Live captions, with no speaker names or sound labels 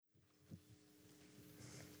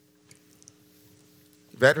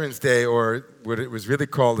Veterans Day, or what it was really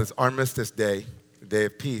called is Armistice Day, the Day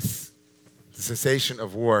of Peace, the cessation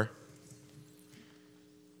of war,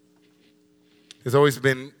 has always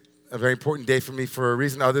been a very important day for me for a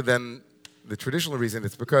reason other than the traditional reason.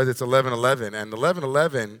 It's because it's 11/11. And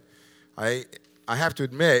 11/11, I have to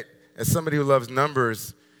admit, as somebody who loves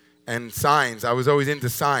numbers and signs, I was always into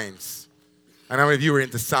signs. I know how many of you are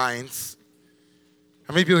into signs.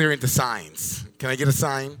 How many people here are into signs? Can I get a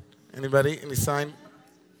sign? Anybody? Any sign?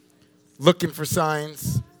 Looking for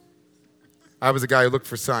signs? I was a guy who looked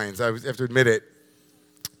for signs. I have to admit it.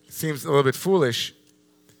 It seems a little bit foolish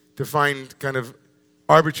to find kind of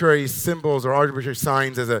arbitrary symbols or arbitrary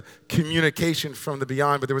signs as a communication from the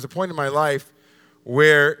beyond. But there was a point in my life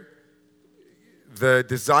where the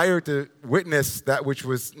desire to witness that which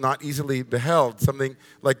was not easily beheld, something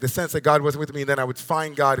like the sense that God wasn't with me, and then I would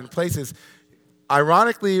find God in places,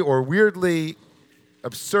 ironically or weirdly,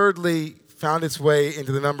 absurdly found its way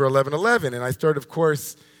into the number 11/11. And I started, of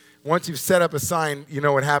course, once you've set up a sign, you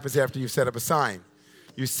know what happens after you've set up a sign.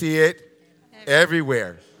 You see it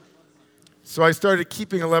everywhere. So I started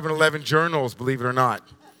keeping 11/11 journals, believe it or not.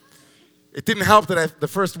 It didn't help that the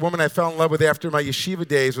first woman I fell in love with after my yeshiva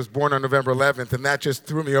days was born on November 11th, and that just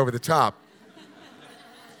threw me over the top.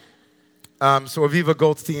 So Aviva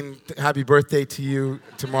Goldstein, happy birthday to you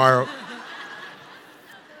tomorrow.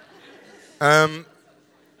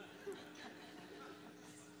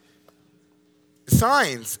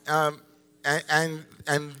 Signs and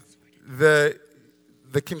the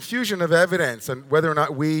confusion of evidence and whether or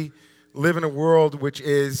not we live in a world which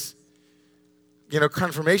is,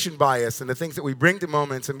 confirmation bias and the things that we bring to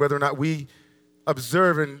moments and whether or not we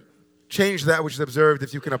observe and change that which is observed.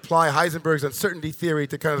 If you can apply Heisenberg's uncertainty theory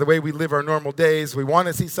to kind of the way we live our normal days, we want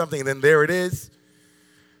to see something and then there it is.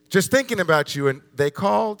 Just thinking about you, and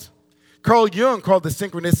Carl Jung called the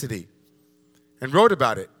synchronicity and wrote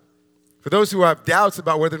about it. For those who have doubts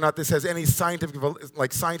about whether or not this has any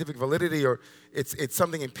scientific validity or it's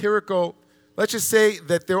something empirical, let's just say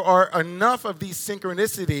that there are enough of these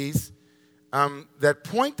synchronicities that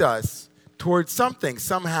point us towards something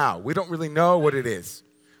somehow. We don't really know what it is.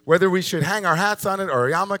 Whether we should hang our hats on it or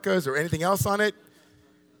yarmulkes or anything else on it.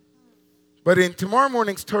 But in tomorrow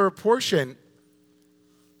morning's Torah portion,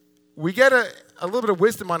 we get a little bit of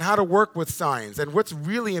wisdom on how to work with signs and what's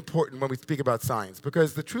really important when we speak about signs.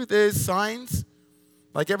 Because the truth is, signs,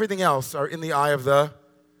 like everything else, are in the eye of the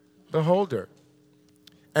beholder.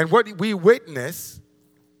 And what we witness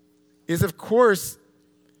is, of course,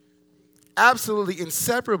 absolutely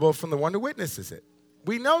inseparable from the one who witnesses it.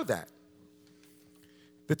 We know that.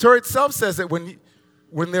 The Torah itself says that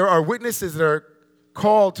when there are witnesses that are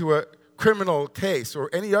called to a criminal case or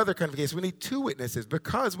any other kind of case, we need two witnesses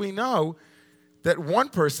because we know that one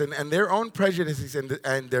person and their own prejudices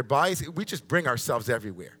and their bias, we just bring ourselves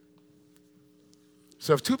everywhere.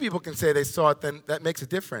 So if two people can say they saw it, then that makes a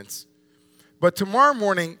difference. But tomorrow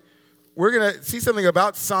morning, we're going to see something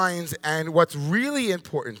about signs and what's really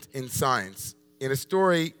important in signs in a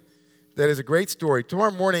story that is a great story.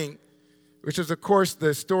 Tomorrow morning, which is, of course,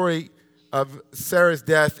 the story of Sarah's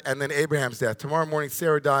death and then Abraham's death. Tomorrow morning,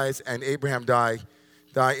 Sarah dies and Abraham die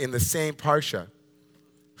in the same parsha.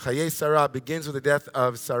 Chayei Sarah begins with the death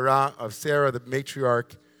of Sarah, the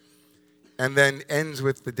matriarch, and then ends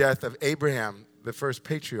with the death of Abraham, the first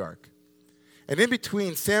patriarch. And in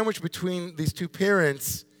between, sandwiched between these two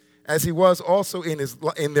parents, as he was also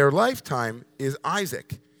in their lifetime, is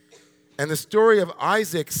Isaac. And the story of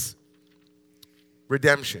Isaac's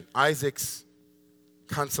redemption, Isaac's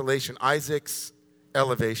consolation, Isaac's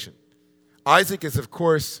elevation. Isaac is, of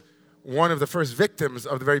course, one of the first victims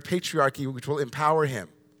of the very patriarchy which will empower him.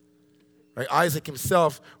 Right? Isaac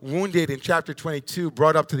himself, wounded in chapter 22,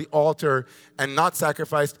 brought up to the altar and not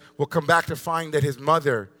sacrificed, will come back to find that his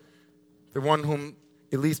mother, the one whom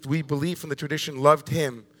at least we believe from the tradition loved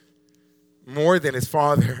him more than his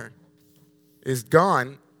father, is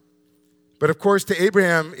gone. But of course, to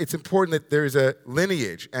Abraham, it's important that there's a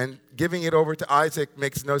lineage, and giving it over to Isaac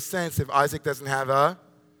makes no sense if Isaac doesn't have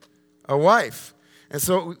a wife. And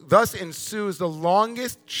so thus ensues the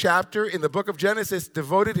longest chapter in the book of Genesis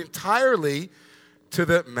devoted entirely to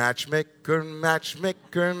the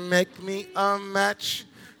matchmaker, make me a match.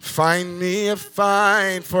 Find me a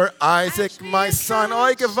find for Isaac, my son.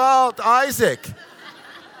 Oi, Gewalt, Isaac.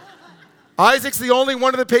 Isaac's the only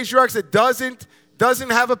one of the patriarchs that doesn't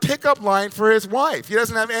have a pickup line for his wife. He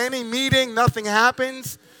doesn't have any meeting. Nothing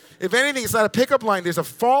happens. If anything, it's not a pickup line. There's a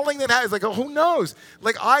falling that happens. Like, who knows?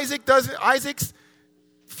 Like Isaac's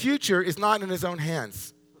future is not in his own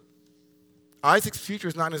hands. Isaac's future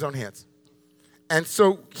is not in his own hands. And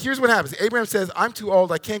so here's what happens. Abraham says, I'm too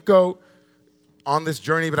old. I can't go on this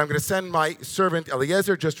journey, but I'm going to send my servant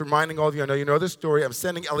Eliezer, just reminding all of you, I know you know this story. I'm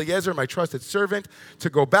sending Eliezer, my trusted servant, to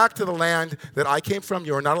go back to the land that I came from.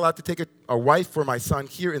 You are not allowed to take a wife for my son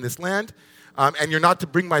here in this land, and you're not to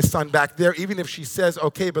bring my son back there, even if she says,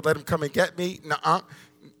 okay, but let him come and get me. Nuh-uh.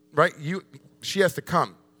 Right? She has to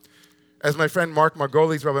come. As my friend Rabbi Mark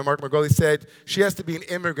Margolis said, she has to be an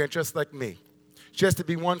immigrant just like me. She has to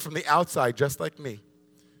be one from the outside just like me.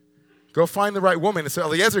 Go find the right woman. And so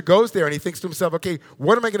Eliezer goes there and he thinks to himself, okay,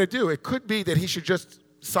 what am I going to do? It could be that he should just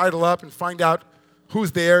sidle up and find out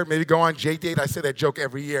who's there, maybe go on J-Date. I say that joke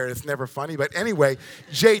every year. It's never funny. But anyway,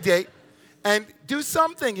 J-Date. And do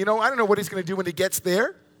something. I don't know what he's going to do when he gets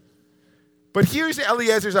there. But here's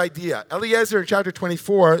Eliezer's idea. Eliezer in chapter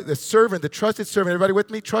 24, the servant, the trusted servant, everybody with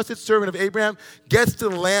me? Trusted servant of Abraham, gets to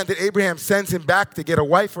the land that Abraham sends him back to get a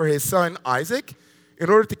wife for his son Isaac in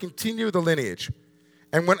order to continue the lineage.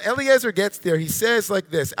 And when Eliezer gets there, he says like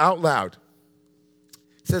this out loud.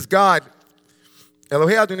 He says, God,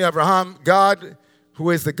 Elohei Adonai Abraham, God, who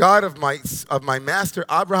is the God of my master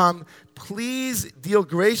Abraham, please deal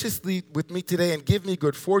graciously with me today and give me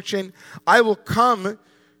good fortune. I will come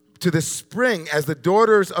to the spring as the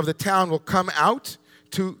daughters of the town will come out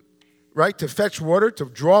to fetch water, to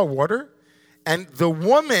draw water. And the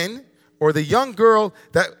woman or the young girl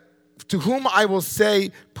to whom I will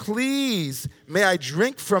say, please, may I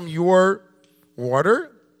drink from your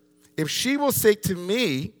water? If she will say to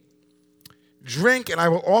me, drink, and I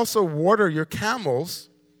will also water your camels,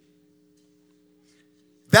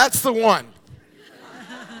 that's the one.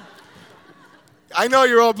 I know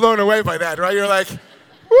you're all blown away by that, right? You're like,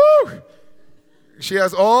 woo! She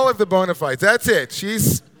has all of the bona fides. That's it.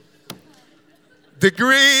 She's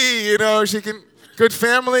degree, she can, good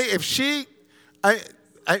family. If she,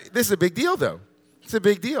 this is a big deal, though. It's a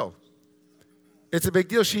big deal. It's a big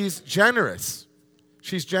deal. She's generous.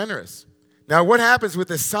 She's generous. Now, what happens with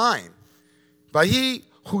this sign? He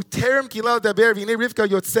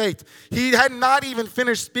had not even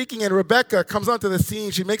finished speaking, and Rebecca comes onto the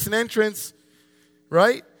scene. She makes an entrance,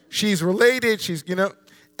 right? She's related.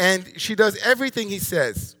 And she does everything he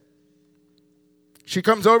says. He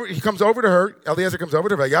comes over to her. Eliezer comes over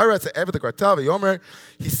to her.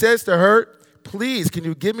 He says to her, please, can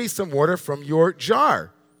you give me some water from your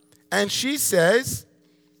jar? And she says,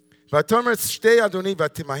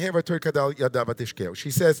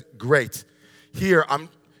 she says, great. Here,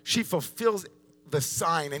 she fulfills the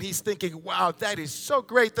sign. And he's thinking, wow, that is so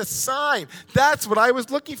great. The sign. That's what I was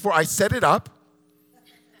looking for. I set it up.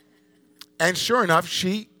 And sure enough,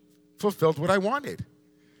 she fulfilled what I wanted.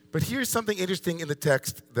 But here's something interesting in the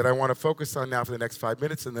text that I want to focus on now for the next 5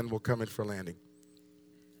 minutes, and then we'll come in for landing.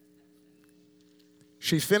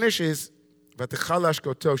 He finishes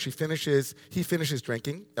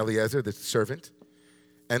drinking, Eliezer, the servant.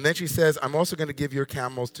 And then she says, I'm also going to give your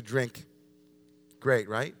camels to drink. Great,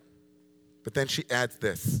 right? But then she adds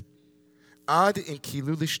this. Ad in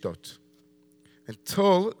kilu lishtot.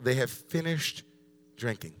 Until they have finished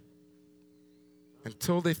drinking.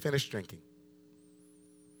 Until they finish drinking.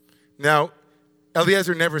 Now,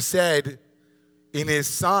 Eliezer never said in his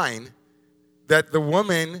sign that the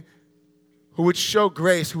woman who would show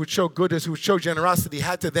grace, who would show goodness, who would show generosity,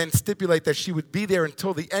 had to then stipulate that she would be there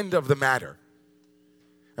until the end of the matter.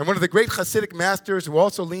 And one of the great Hasidic masters who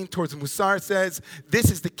also leaned towards Musar says,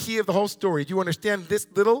 this is the key of the whole story. Do you understand this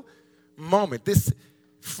little moment, this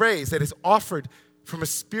phrase that is offered from a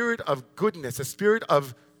spirit of goodness, a spirit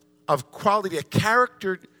of quality, a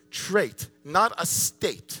character trait, not a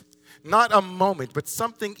state, not a moment, but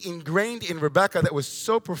something ingrained in Rebecca that was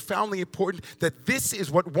so profoundly important that this is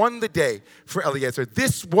what won the day for Eliezer.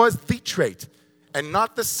 This was the trait and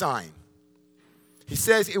not the sign. He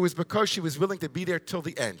says it was because she was willing to be there till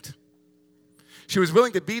the end. She was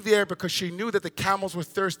willing to be there because she knew that the camels were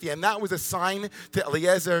thirsty, and that was a sign to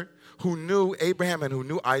Eliezer, who knew Abraham and who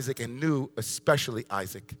knew Isaac and knew especially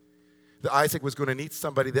Isaac. That Isaac was going to need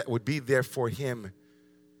somebody that would be there for him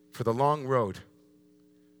for the long road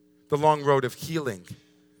of healing,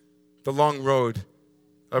 the long road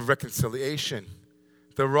of reconciliation,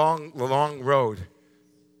 the long road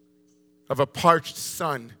of a parched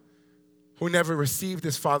son who never received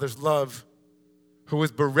his father's love, who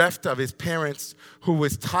was bereft of his parents, who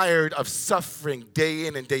was tired of suffering day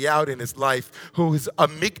in and day out in his life, whose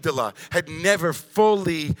amygdala had never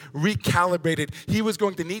fully recalibrated. He was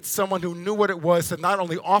going to need someone who knew what it was to not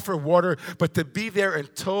only offer water, but to be there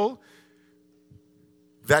until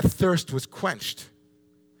that thirst was quenched.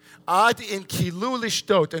 Ad in kilu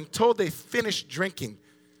lishtot, until they finished drinking.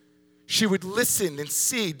 She would listen and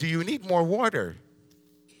see, do you need more water?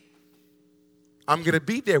 I'm going to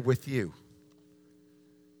be there with you.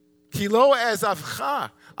 Kilo ezavcha.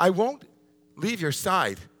 I won't leave your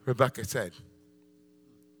side, Rebekah said.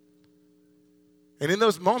 And in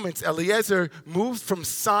those moments, Eliezer moved from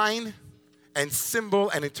sign and symbol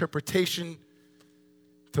and interpretation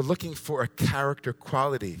to looking for a character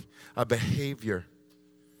quality, a behavior.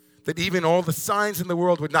 That even all the signs in the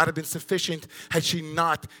world would not have been sufficient had she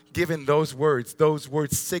not given those words. Those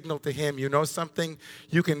words signal to him, you know something?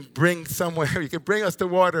 You can bring somewhere, you can bring us to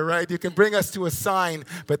water, right? You can bring us to a sign,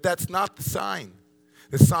 but that's not the sign.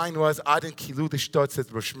 The sign was, Adin Kilu Deshtot,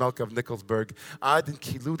 says Rosh Melka of Nicholsburg. Adin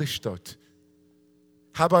Kilu Deshtot.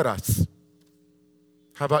 How about us?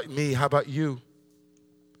 How about me? How about you?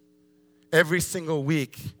 Every single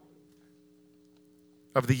week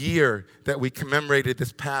of the year that we commemorated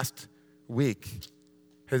this past week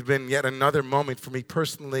has been yet another moment for me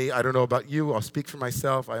personally. I don't know about you. I'll speak for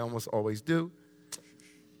myself. I almost always do.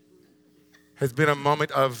 Has been a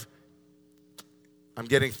moment of, I'm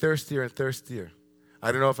getting thirstier and thirstier.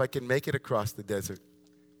 I don't know if I can make it across the desert.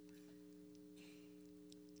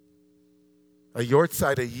 A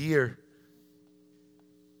yortzeit a year.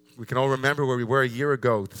 We can all remember where we were a year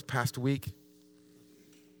ago, this past week.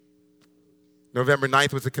 November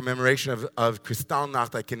 9th was a commemoration of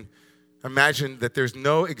Kristallnacht. I can imagine that there's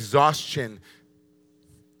no exhaustion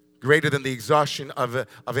greater than the exhaustion of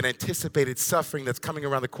an anticipated suffering that's coming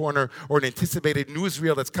around the corner, or an anticipated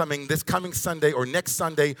newsreel that's coming this coming Sunday or next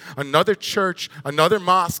Sunday, another church, another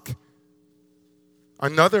mosque,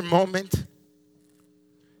 another moment.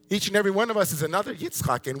 Each and every one of us is another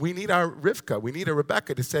Yitzchak, and we need our Rivka, we need a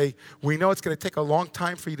Rebecca to say, we know it's going to take a long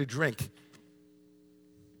time for you to drink.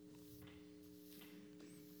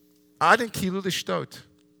 Adin Kilu Deshtot.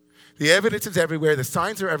 The evidence is everywhere. The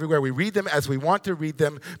signs are everywhere. We read them as we want to read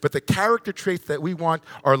them. But the character traits that we want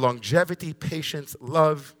are longevity, patience,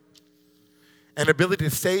 love, and ability to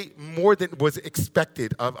say more than was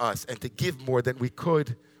expected of us and to give more than we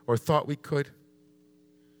could or thought we could.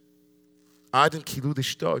 Adin Kilu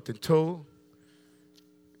Deshtot, until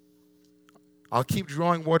I'll keep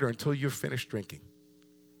drawing water until you're finished drinking.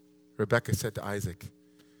 Rebekah said to Isaac.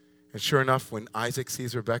 And sure enough, when Isaac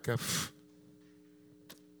sees Rebekah,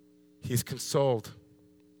 he's consoled.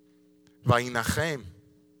 Vayinachem.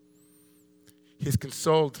 He's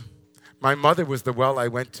consoled. My mother was the well I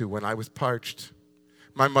went to when I was parched.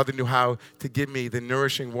 My mother knew how to give me the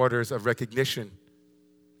nourishing waters of recognition.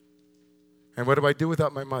 And what do I do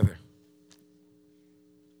without my mother?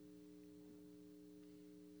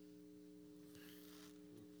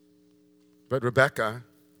 But Rebekah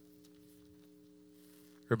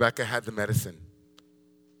had the medicine.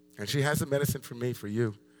 And she has the medicine for me, for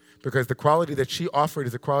you. Because the quality that she offered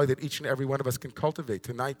is a quality that each and every one of us can cultivate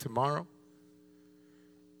tonight, tomorrow.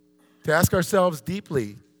 To ask ourselves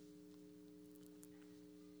deeply,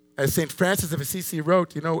 as St. Francis of Assisi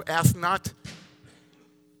wrote, ask not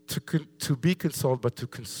to be consoled, but to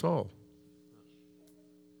console.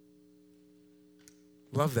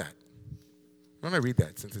 Love that. Why don't I read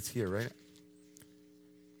that since it's here, right?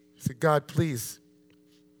 He said, God, please.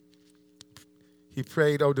 He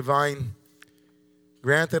prayed, O divine,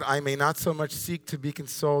 grant that I may not so much seek to be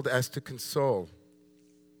consoled as to console.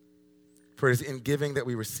 For it is in giving that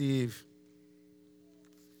we receive.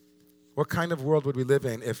 What kind of world would we live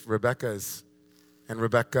in if Rebekah's and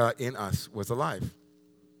Rebekah in us was alive?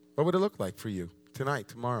 What would it look like for you tonight,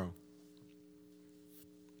 tomorrow?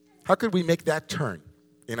 How could we make that turn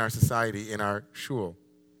in our society, in our shul,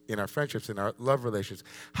 in our friendships, in our love relations?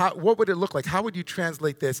 What would it look like? How would you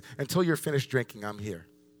translate this? Until you're finished drinking, I'm here.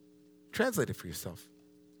 Translate it for yourself.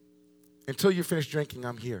 Until you finish drinking,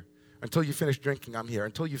 I'm here. Until you finish drinking, I'm here.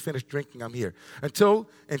 Until you finish drinking, I'm here. Until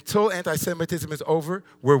anti-Semitism is over,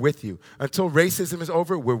 we're with you. Until racism is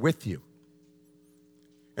over, we're with you.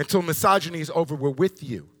 Until misogyny is over, we're with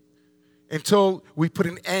you. Until we put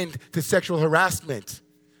an end to sexual harassment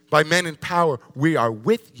by men in power, we are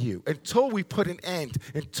with you. Until we put an end,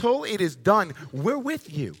 until it is done, we're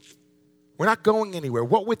with you. We're not going anywhere.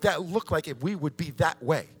 What would that look like if we would be that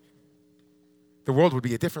way? The world would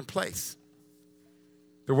be a different place.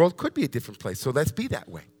 The world could be a different place, so let's be that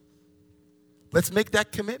way. Let's make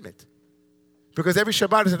that commitment. Because every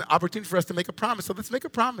Shabbat is an opportunity for us to make a promise, so let's make a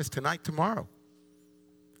promise tonight, tomorrow.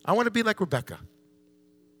 I want to be like Rebekah.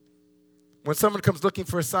 When someone comes looking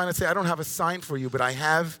for a sign, I say, I don't have a sign for you, but I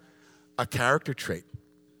have a character trait.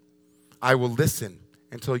 I will listen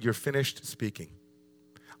until you're finished speaking.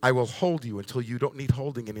 I will hold you until you don't need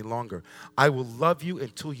holding any longer. I will love you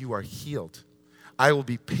until you are healed. I will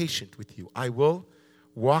be patient with you. I will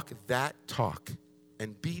walk that talk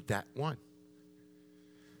and be that one.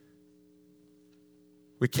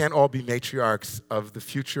 We can't all be matriarchs of the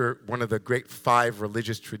future, one of the great 5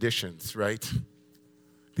 religious traditions, right?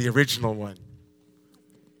 The original one.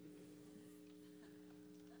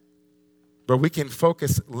 But we can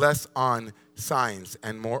focus less on signs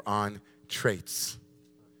and more on traits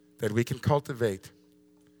that we can cultivate.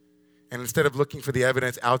 And instead of looking for the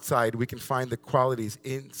evidence outside, we can find the qualities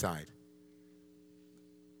inside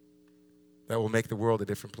that will make the world a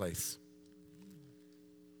different place.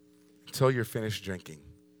 Until you're finished drinking.